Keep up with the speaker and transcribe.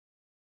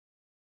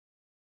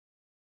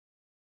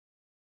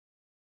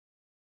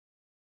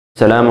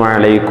അസ്സലാമു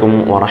അലൈക്കും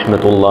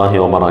വറഹ്മത്തുള്ളാഹി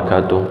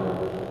വബറകാതുഹു.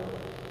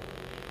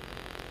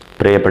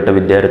 പ്രിയപ്പെട്ട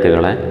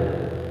വിദ്യാർത്ഥികളെ,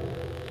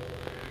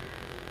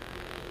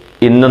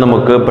 ഇന്ന്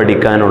നമുക്ക്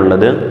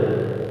പഠിക്കാനുള്ളത്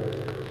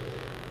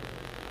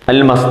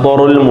المصدر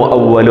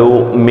المؤول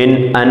من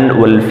أن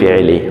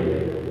والفعل.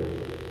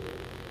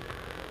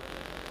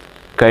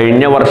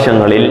 കഴിഞ്ഞ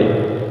വർഷങ്ങളിൽ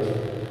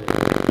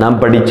നാം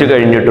പഠിച്ചു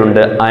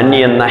കഴിഞ്ഞിട്ടുണ്ട് അൻ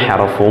എന്ന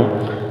ഹർഫും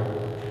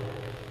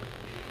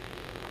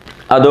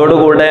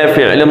അതോടുകൂടെ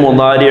ഫിഅൽ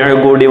മുദാരിഅ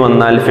കൂടി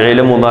വന്നാൽ ഫിഅൽ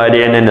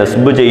മുദാരിഅനെ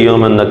നസ്ബ്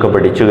ചെയ്യുമെന്നൊക്കെ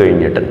പഠിച്ചു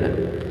കഴിഞ്ഞിട്ടുണ്ട്.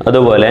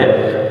 അതുപോലെ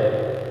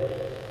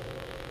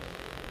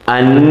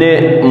അന്ന്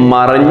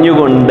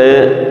മറഞ്ഞുകൊണ്ട്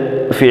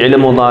ഫിഅൽ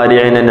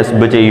മുദാരിഅനെ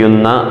നസ്ബ്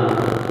ചെയ്യുന്ന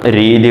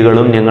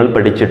രീതികളും ഞങ്ങൾ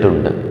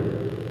പഠിച്ചിട്ടുണ്ട്.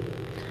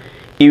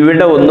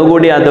 ഇവിടെ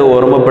ഒന്നുകൂടി അത്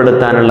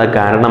ഓർമ്മപ്പെടുത്താനുള്ള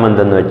കാരണം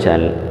എന്തെന്ന്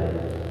വെച്ചാൽ,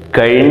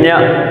 കഴിഞ്ഞ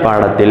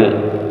പാഠത്തിൽ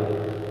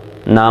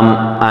നാം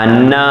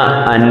അന്ന,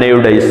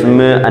 അന്നയുടെ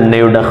ഇസ്മ്,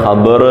 അന്നയുടെ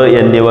ഖബർ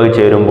എന്നിവ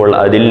ചേരുമ്പോൾ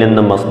അതിൽ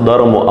നിന്ന് മസ്ദർ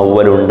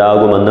മുഅവ്വൽ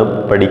ഉണ്ടാകുമെന്ന്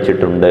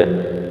പഠിച്ചിട്ടുണ്ട്.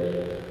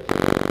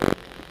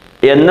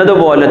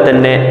 എന്നതുപോലെ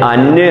തന്നെ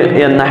അന്ന്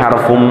എന്ന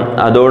ഹർഫും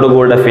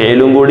അതോടുകൂടെ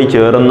ഫിഅലും കൂടി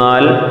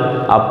ചേർന്നാൽ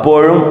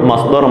അപ്പോഴും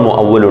മസ്ദർ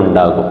മുഅവ്വൽ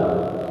ഉണ്ടാകും.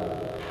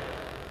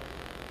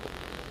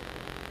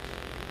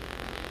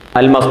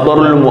 അൽ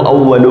മസ്ദറുൽ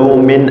മുഅവ്വലു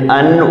മിൻ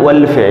അൻ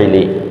വൽ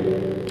ഫിഅലി.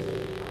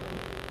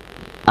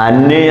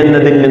 അന്ന്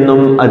എന്നതിൽ നിന്നും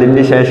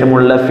അതിന്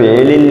ശേഷമുള്ള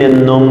ഫിഅലിൽ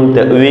നിന്നും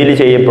തഅ്വീൽ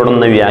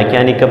ചെയ്യപ്പെടുന്ന,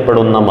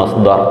 വ്യാഖ്യാനിക്കപ്പെടുന്ന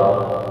മസ്ദർ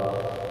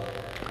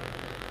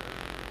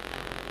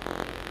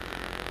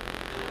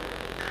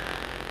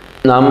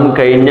നാം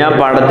കഴിഞ്ഞ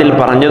പാഠത്തിൽ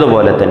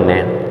പറഞ്ഞതുപോലെ തന്നെ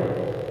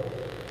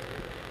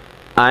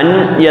അൻ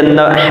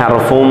എന്ന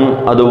ഹർഫും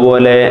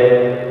അതുപോലെ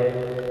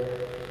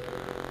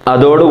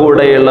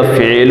അതോടുകൂടെയുള്ള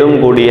ഫിഅലും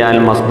കൂടിയാൽ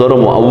മസ്ദർ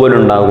മുഅവ്വൽ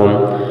ഉണ്ടാകും.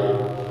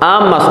 ആ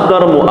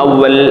മസ്ദർ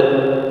മുഅവ്വൽ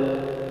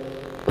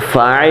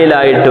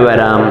ഫായിലായിട്ട്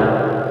വരാം,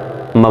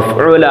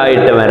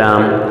 മഫ്ഊലായിട്ട്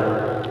വരാം,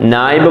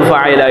 നായിബ്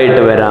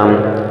ഫായിലായിട്ട് വരാം,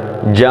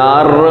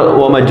 ജാർ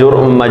വ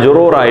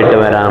മജ്റൂറായിട്ട്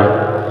വരാം,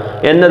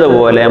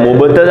 എന്നതുപോലെ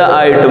മുബ്തദ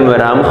ആയിട്ടും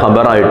വരാം,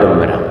 ഖബറായിട്ടും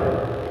വരാം.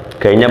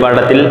 കഴിഞ്ഞ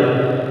പാഠത്തിൽ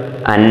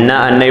അന്ന,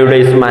 അന്നയുടെ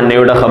ഇസ്മ,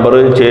 അന്നയുടെ ഖബർ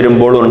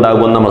ചേരുമ്പോൾ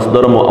ഉണ്ടാകുന്ന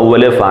മസ്ദർ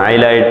മുഅവ്വൽ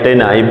ഫായിലായിട്ട്,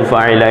 നായിബ്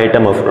ഫായിലായിട്ട്,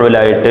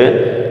 മഫ്ഊലായിട്ട്,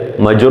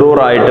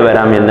 മജ്റൂറായിട്ട്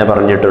വരാം എന്ന്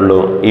പറഞ്ഞിട്ടുള്ളൂ.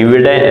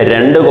 ഇവിടെ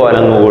രണ്ട്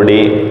കോലം കൂടി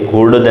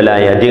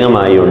കൂടുതലായി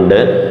അധികമായി ഉണ്ട്.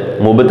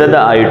 മുബ്തദ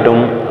ആയിട്ടും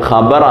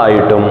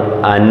ഖബറായിട്ടും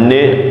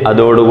അന്ന്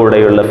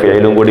അതോടുകൂടെയുള്ള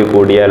ഫിഅലും കൂടി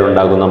കൂടിയാൽ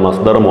ഉണ്ടാകുന്ന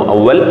മസ്ദർ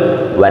മുഅവ്വൽ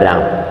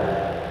വരാം.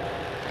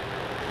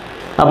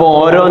 അപ്പോൾ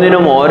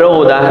ഓരോന്നിനും ഓരോ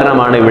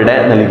ഉദാഹരണമാണ് ഇവിടെ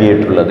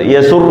നൽകിയിട്ടുള്ളത്.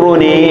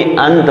 യസുറുനി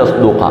അൻ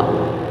തസ്ദുഖ.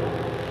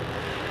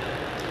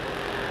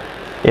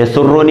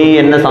 യസുറുനി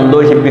എന്നെ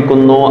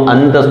സന്തോഷിപ്പിക്കുന്നു,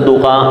 അൻ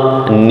തസ്ദുഖ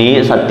നീ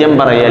സത്യം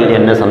പറയൽ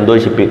എന്നെ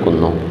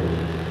സന്തോഷിപ്പിക്കുന്നു.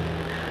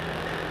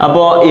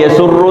 അപ്പോൾ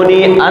യസുറുനി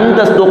അൻ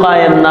തസ്ദുഖ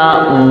എന്ന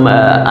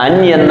അൻ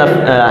എന്ന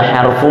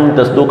ഹർഫും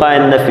തസ്ദുഖ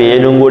എന്ന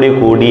ഫിഅലും കൂടി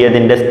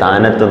കൂടിയതിൻ്റെ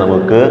സ്ഥാനത്ത്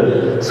നമുക്ക്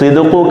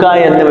സിദ്ഖുക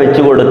എന്ന്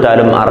വെച്ചു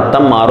കൊടുത്താലും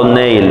അർത്ഥം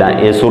മാറുന്നേയില്ല.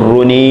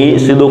 യസുറുനി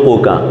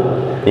സിദ്ഖുക,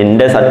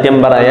 നിന്റെ സത്യം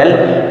പറയൽ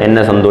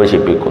എന്നെ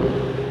സന്തോഷിപ്പിക്കുന്നു.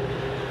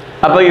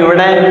 അപ്പോൾ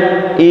ഇവിടെ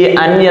ഈ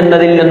അൻ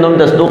എന്നതിൽ നിന്നും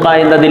തസ്ദുഖ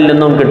എന്നതിൽ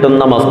നിന്നും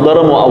കിട്ടുന്ന മസ്ദർ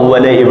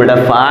മുഅവ്വൽ ഇവിടെ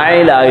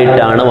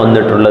ഫായിലായിട്ടാണ്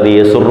വന്നിട്ടുള്ളത്.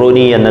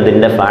 യസുറുനി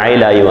എന്നതിൻ്റെ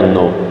ഫായിലായി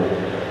വന്നു.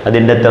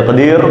 അതിൻ്റെ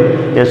തഖ്ദീർ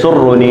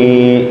യസുറുനി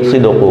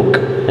സിദ്ഖുക്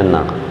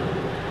എന്നാണ്.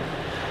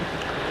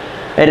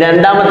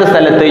 രണ്ടാമത്തെ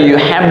സ്ഥലത്ത്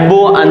യുഹബ്ബു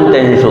അൻ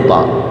തൻഷുത,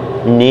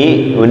 നീ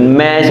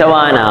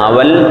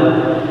ഉന്മേഷവാനാവൽ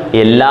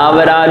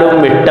എല്ലാവരാലും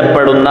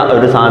ഇഷ്ടപ്പെടുന്ന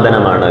ഒരു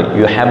സാധനമാണ്.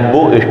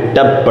 യുഹബ്ബു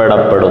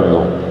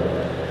ഇഷ്ടപ്പെടപ്പെടുന്നു,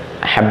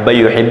 ഹബ്ബ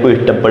യുഹിബ്ബു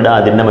ഇഷ്ടപ്പെടുക,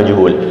 അതിൻ്റെ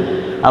മജ്ഹൂൽ.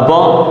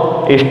 അപ്പോൾ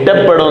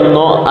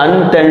ഇഷ്ടപ്പെടുന്നു, അൻ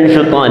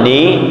തൻഷുത നീ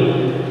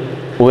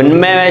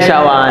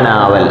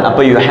ഉന്മേഷവാനാവൽ.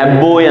 അപ്പോൾ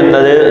യുഹബ്ബു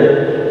എന്നത്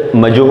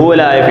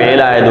മജ്ഹൂലായ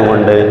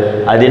ഫിഅലായതുകൊണ്ട്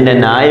അതിൻ്റെ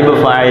നായിബ്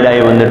ഫായിലായി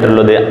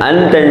വന്നിട്ടുള്ളത് അൻ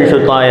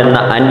തൻഷുത എന്ന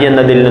അൻ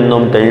എന്നതിൽ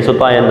നിന്നും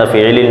തൻഷുത എന്ന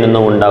ഫിഅലിൽ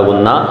നിന്നും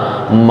ഉണ്ടാകുന്ന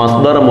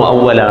മസ്ദർ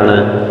മുഅവ്വലാണ്.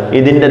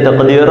 ഇതിൻ്റെ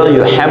തഖ്ദീർ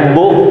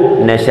യുഹബ്ബു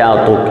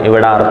നശാതുക്.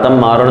 ഇവിടെ അർത്ഥം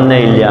മാറുന്നേ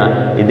ഇല്ല.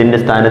 ഇതിൻ്റെ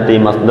സ്ഥാനത്ത് ഈ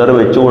മസ്ദർ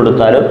വെച്ചു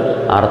കൊടുത്താലും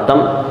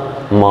അർത്ഥം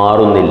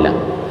മാറുന്നില്ല.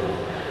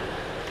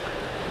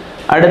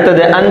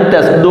 അടുത്തത് അൻ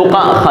തസ്ദുഖ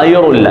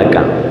ഖൈറുൽ ലക,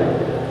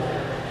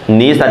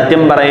 നീ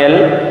സത്യം പറയൽ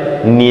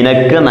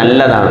നിനക്ക്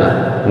നല്ലതാണ്,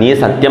 നീ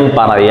സത്യം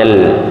പറയൽ.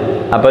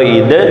 അപ്പോൾ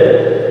ഇത്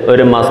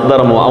ഒരു മസ്ദർ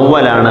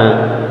മുഅവ്വലാണ്.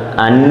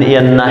 അൻ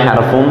എന്ന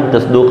ഹർഫും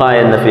തസ്ദുഖ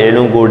എന്ന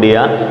ഫിഅലും കൂടിയ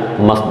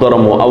മസ്ദർ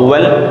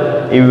മുഅവ്വൽ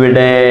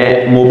ഇവിടെ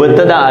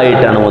മുബ്തദ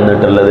ആയിട്ടാണ്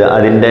വന്നിട്ടുള്ളത്.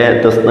 അതിൻ്റെ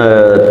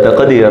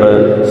തഖ്ദീർ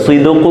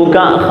സിദ്ഖുക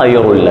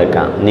ഖൈറുൽ ലക,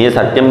 നീ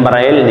സത്യം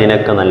പറയൽ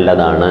നിനക്ക്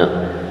നല്ലതാണ്.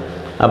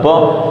 അപ്പോൾ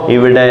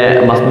ഇവിടെ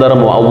മസ്ദർ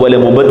മുഅവ്വൽ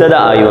മുബ്തദ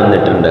ആയി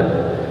വന്നിട്ടുണ്ട്.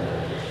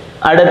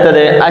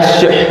 അടുത്തത്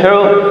അശ്ഹു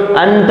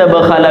അൻ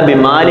തബ്ഖല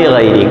ബിമാലി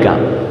ഗൈരിക.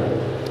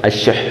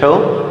 അശ്ഹു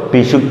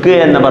പിശുക്ക്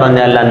എന്ന്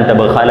പറഞ്ഞാൽ അൻ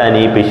തബ്ഖല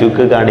നീ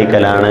പിശുക്ക്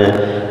കാണിക്കലാണ്,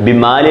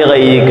 ബിമാലി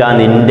ഗൈരിക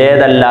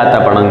നിൻ്റേതല്ലാത്ത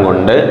പണം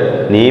കൊണ്ട്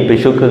നീ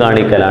പിശുക്ക്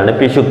കാണിക്കലാണ്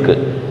പിശുക്ക്.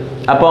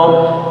 അപ്പോൾ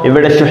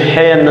ഇവിടെ ശുഹ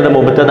എന്നത്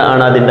മുബ്തദ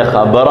ആണ്, അതിൻ്റെ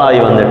ഖബറായി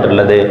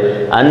വന്നിട്ടുള്ളത്.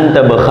 അൻ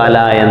തബ്ഖല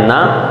എന്ന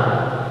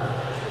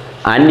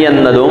അൻ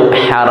എന്നതും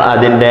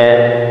അതിൻ്റെ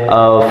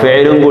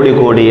ഫിഅലും കൂടി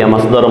കൂടിയ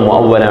മസ്ദർ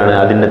മുഅവ്വലാണ്.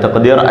 അതിൻ്റെ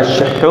തഖ്ദീർ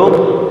അശ്ഹു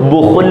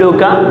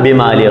ബുഖ്ലുക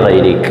ബിമാലി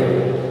ഗൈരിക്.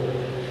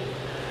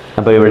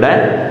 അപ്പോൾ ഇവിടെ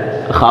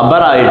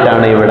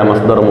ഖബറായിട്ടാണ് ഇവിടെ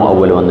മസ്ദർ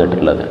മുഅവ്വൽ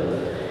വന്നിട്ടുള്ളത്.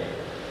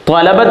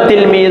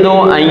 ത്വലബത്തിൽ മീദു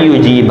അൻ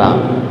യുജീബ,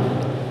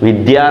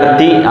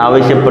 വിദ്യാർത്ഥി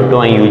ആവശ്യപ്പെട്ടു,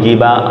 അൻ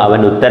യുജീബ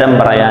അവൻ ഉത്തരം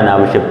പറയാൻ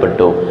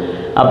ആവശ്യപ്പെട്ടു.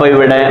 അപ്പോൾ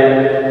ഇവിടെ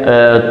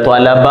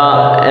ത്വലബ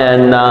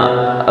എന്ന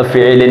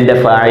ഫിഅലിൻ്റെ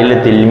ഫാഇൽ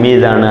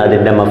തിൽമീദാണ്,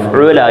 അതിൻ്റെ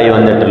മഫ്ഊലായി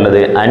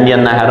വന്നിട്ടുള്ളത്. അൻ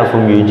എന്ന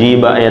ഹർഫും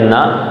യുജീബ എന്ന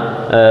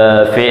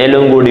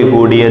ഫിഅലും കൂടി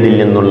കൂടിയതിൽ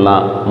നിന്നുള്ള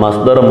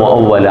മസ്ദർ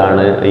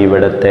മുഅവ്വലാണ്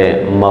ഇവിടുത്തെ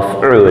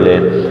മഫ്ഊല്.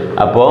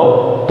 അപ്പോൾ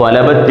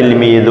ത്വലബത്തിൽ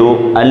മീദു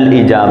അൽ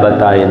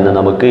ഇജാബത എന്ന്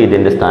നമുക്ക്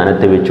ഇതിൻ്റെ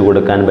സ്ഥാനത്ത് വെച്ചു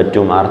കൊടുക്കാൻ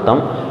പറ്റും, അർത്ഥം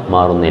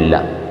മാറുന്നില്ല.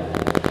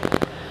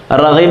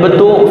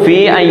 റഗിബതു ഫീ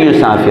അൻ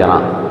യുസാഫിറ,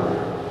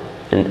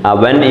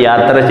 അവൻ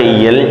യാത്ര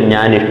ചെയ്യൽ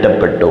ഞാൻ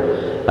ഇഷ്ടപ്പെട്ടു.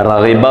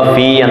 റഗിബ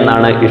ഫീ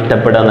എന്നാണ്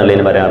ഇഷ്ടപ്പെടുക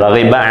എന്നുള്ളതിന് പറയാം.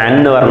 റഗിബ അൻ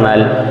എന്ന്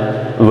പറഞ്ഞാൽ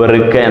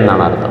വെറുക്ക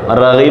എന്നാണ് അർത്ഥം.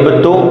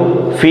 റഗിബതു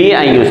ഫീ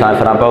അൻ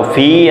യുസാഫിറ, അപ്പോൾ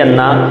ഫീ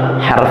എന്ന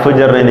ഹർഫ്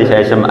ജറിന്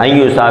ശേഷം അൻ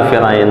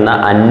യുസാഫിറ എന്ന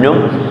അന്നും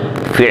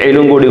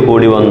ഫിഅലും കൂടി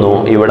കൂടി വന്നു.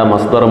 ഇവിടെ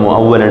മസ്ദർ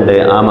മുഅവ്വൽ ഉണ്ട്.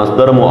 ആ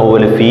മസ്ദർ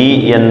മുഅവ്വൽ ഫീ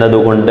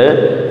എന്നതുകൊണ്ട്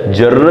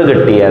ജറ്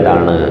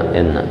കിട്ടിയതാണ്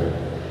എന്ന്.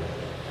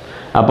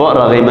 അപ്പോൾ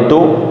റഗിബതു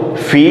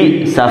ഫി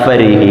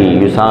സഫരിഹി,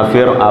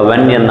 യുസാഫിർ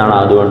അവൻ എന്നാണ്,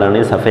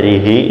 അതുകൊണ്ടാണ്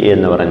സഫരിഹി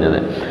എന്ന് പറഞ്ഞത്.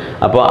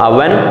 അപ്പോൾ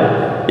അവൻ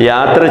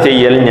യാത്ര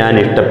ചെയ്യൽ ഞാൻ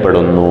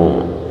ഇഷ്ടപ്പെടുന്നു.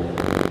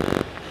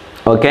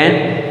 ഓക്കെ,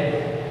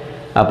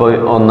 അപ്പോൾ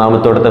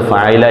ഒന്നാമത്തോടത്ത്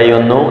ഫായിലായി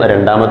വന്നു,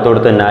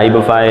 രണ്ടാമത്തോടത്ത്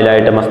നായിബ്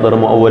ഫായിലായിട്ട് മസ്ദർ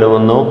മുഅവ്വൽ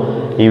വന്നു.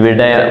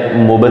 ഇവിടെ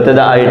മുബത്തദ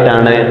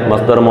ആയിട്ടാണ്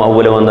മസ്ദർ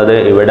മുഅവ്വൽ വന്നത്.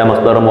 ഇവിടെ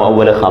മസ്ദർ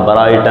മുഅവ്വൽ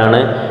ഖബറായിട്ടാണ്,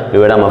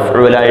 ഇവിടെ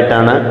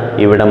മഫ്ഊലായിട്ടാണ്,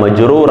 ഇവിടെ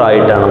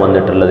മജ്റൂറായിട്ടാണ്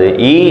വന്നിട്ടുള്ളത്.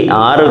 ഈ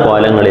 6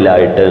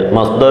 കോലങ്ങളിലായിട്ട്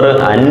മസ്ദർ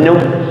അന്നും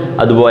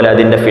അതുപോലെ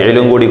അതിൻ്റെ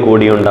ഫിഅലും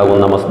കൂടി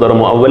ഉണ്ടാകുന്ന മസ്ദർ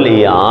മുഅവ്വൽ ഈ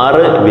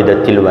 6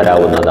 വിധത്തിൽ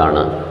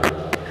വരാവുന്നതാണ്.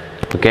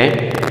 ഓക്കെ,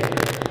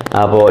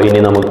 അപ്പോൾ ഇനി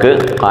നമുക്ക്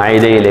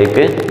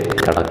ഖായിദയിലേക്ക്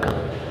കടക്കാം.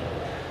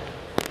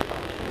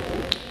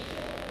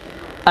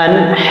 അൻ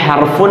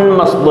ഹർഫുൻ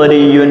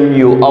മസ്ദരിയുൻ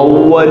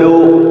യുഅവ്വലു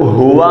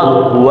ഹുവ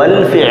വൽ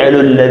ഫിഅലു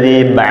അല്ലദീ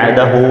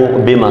ബഅദഹു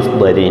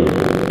ബിമസ്ദരിൻ.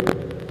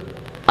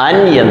 അൻ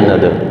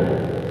എന്നത്,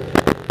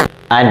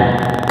 അൻ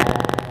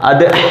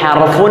അത്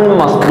ഹർഫുൻ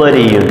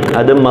മസ്ദരിയുൻ,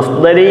 അത്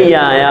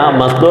മസ്ദരിയായ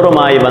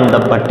മസ്ദറുമായി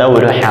ബന്ധപ്പെട്ട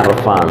ഒരു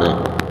ഹർഫാണ്.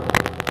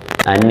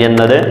 അൻ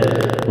എന്നത്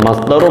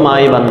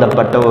മസ്ദറുമായി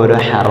ബന്ധപ്പെട്ട ഒരു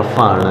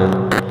ഹർഫാണ്.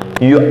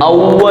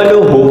 യുഅവ്വലു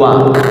ഹുവ,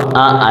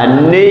 ആ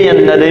അന്ന്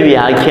എന്നത്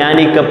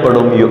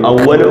വ്യാഖ്യാനിക്കപ്പെടും.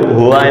 യുഅവ്വലു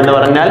ഹുവ എന്ന്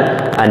പറഞ്ഞാൽ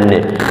അന്ന്,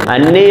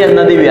 അന്ന്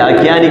എന്നത്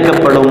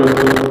വ്യാഖ്യാനിക്കപ്പെടും.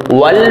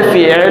 വൽ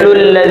ഫിഅലു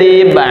അല്ലദീ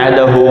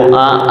ബഅദഹു,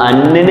 ആ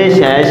അന്നിന്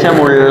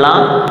ശേഷമുള്ള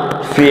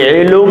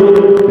ഫിഅലും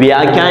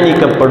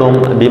വ്യാഖ്യാനിക്കപ്പെടും.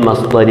 ബി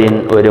മസ്ദരിൻ,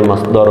 ഒരു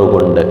മസ്ദർ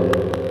കൊണ്ട്.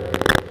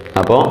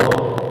 അപ്പോൾ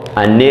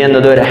അന്ന്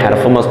എന്നത് ഒരു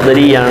ഹർഫ്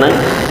മസ്ദരിയാണ്.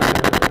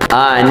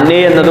 ആ അന്ന്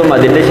എന്നതും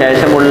അതിൻ്റെ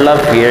ശേഷമുള്ള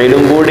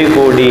ഫിഅലും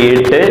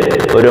കൂടിയിട്ട്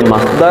ഒരു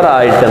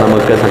മസ്ദറായിട്ട്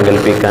നമുക്ക്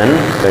സങ്കല്പിക്കാൻ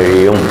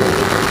കഴിയും.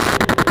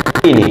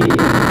 ഇനി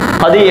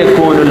ഖദ്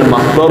യകൂനുൽ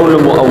മസ്ദറുൽ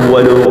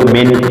മുഅവ്വലു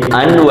മിൻ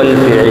അൻ വൽ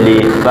ഫിഅലി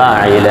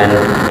ഫാഇലൻ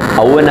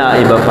ഔ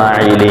നായിബ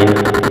ഫാഇലിൻ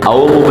ഔ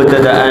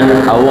മുബ്തദഅൻ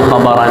ഔ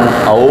ഖബറൻ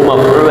ഔ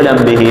മഫ്ഊലൻ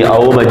ബിഹി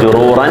ഔ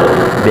മജ്റൂറൻ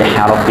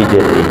ബിഹർഫി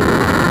ജർരി.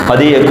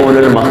 ഖദ്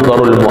യകൂനുൽ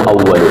മസ്ദറുൽ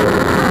മുഅവ്വലു,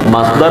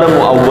 മസ്ദർ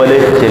മുഅവ്വൽ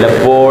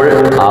ചിലപ്പോൾ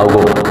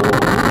ആകും.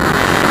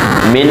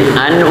 മിൻ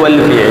അൻ വൽ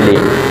ഫിഅലി,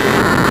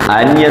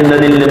 അൻ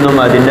എന്നതിൽ നിന്നും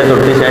അതിൻ്റെ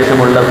തൊട്ട്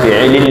ശേഷമുള്ള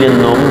ഫിഅലിൽ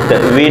നിന്നും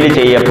തഅ്വീൽ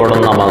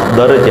ചെയ്യപ്പെടുന്ന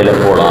മസ്ദർ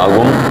ചിലപ്പോൾ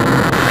ആകും.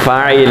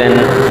 ഫാഇലൻ,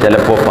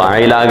 ചിലപ്പോൾ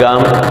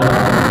ഫായിലാകാം.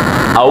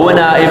 ഔ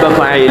നായിബ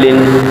ഫായിലിൻ,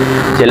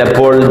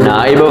 ചിലപ്പോൾ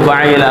നായിബ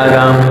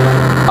ഫായിലാകാം.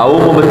 ഔ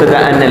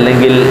മുബ്തദഅൻ,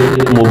 അല്ലെങ്കിൽ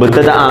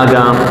മുബ്തദ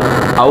ആകാം.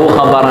 ഔ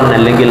ഖബറൻ,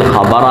 അല്ലെങ്കിൽ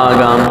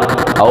ഖബറാകാം.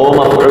 ഔ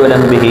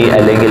മഫ്ഊലൻ ബിഹി,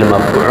 അല്ലെങ്കിൽ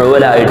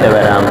മഫ്ഊലായിട്ട്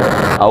വരാം.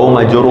 ഔ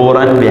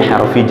മജ്റൂറൻ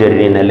ബിഹർഫി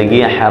ജർരിൻ,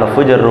 അല്ലെങ്കിൽ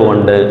ഹർഫ് ജർ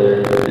കൊണ്ട്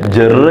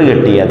ജറ്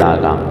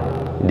കിട്ടിയതാകാം.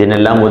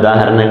 ഇതിനെല്ലാം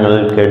ഉദാഹരണങ്ങൾ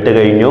കേട്ട്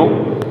കഴിഞ്ഞു.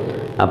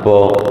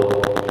 അപ്പോൾ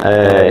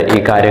ഈ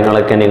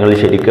കാര്യങ്ങളൊക്കെ നിങ്ങൾ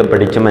ശരിക്കും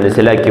പഠിച്ച്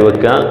മനസ്സിലാക്കി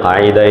വെക്കുക,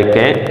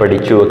 ഖായിദയൊക്കെ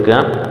പഠിച്ചു വെക്കുക.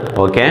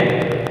 ഓക്കെ,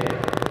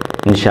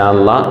 ഇൻഷാ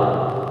അല്ലാഹ്.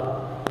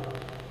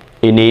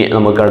 ഇനി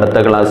നമുക്ക് അടുത്ത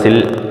ക്ലാസ്സിൽ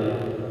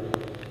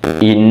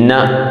ഇന്ന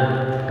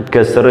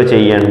കസ്ർ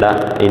ചെയ്യേണ്ട,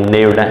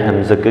 ഇന്നയുടെ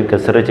ഹംസക്ക്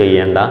കസ്ർ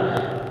ചെയ്യേണ്ട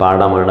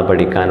പാഠമാണ്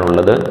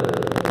പഠിക്കാനുള്ളത്.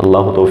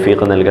 അല്ലാഹു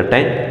തൗഫീഖ് നൽകട്ടെ.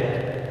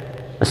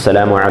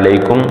 അസ്സലാമു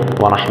അലൈക്കും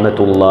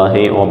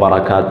വറഹ്മത്തുള്ളാഹി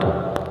വബറകാതുഹു.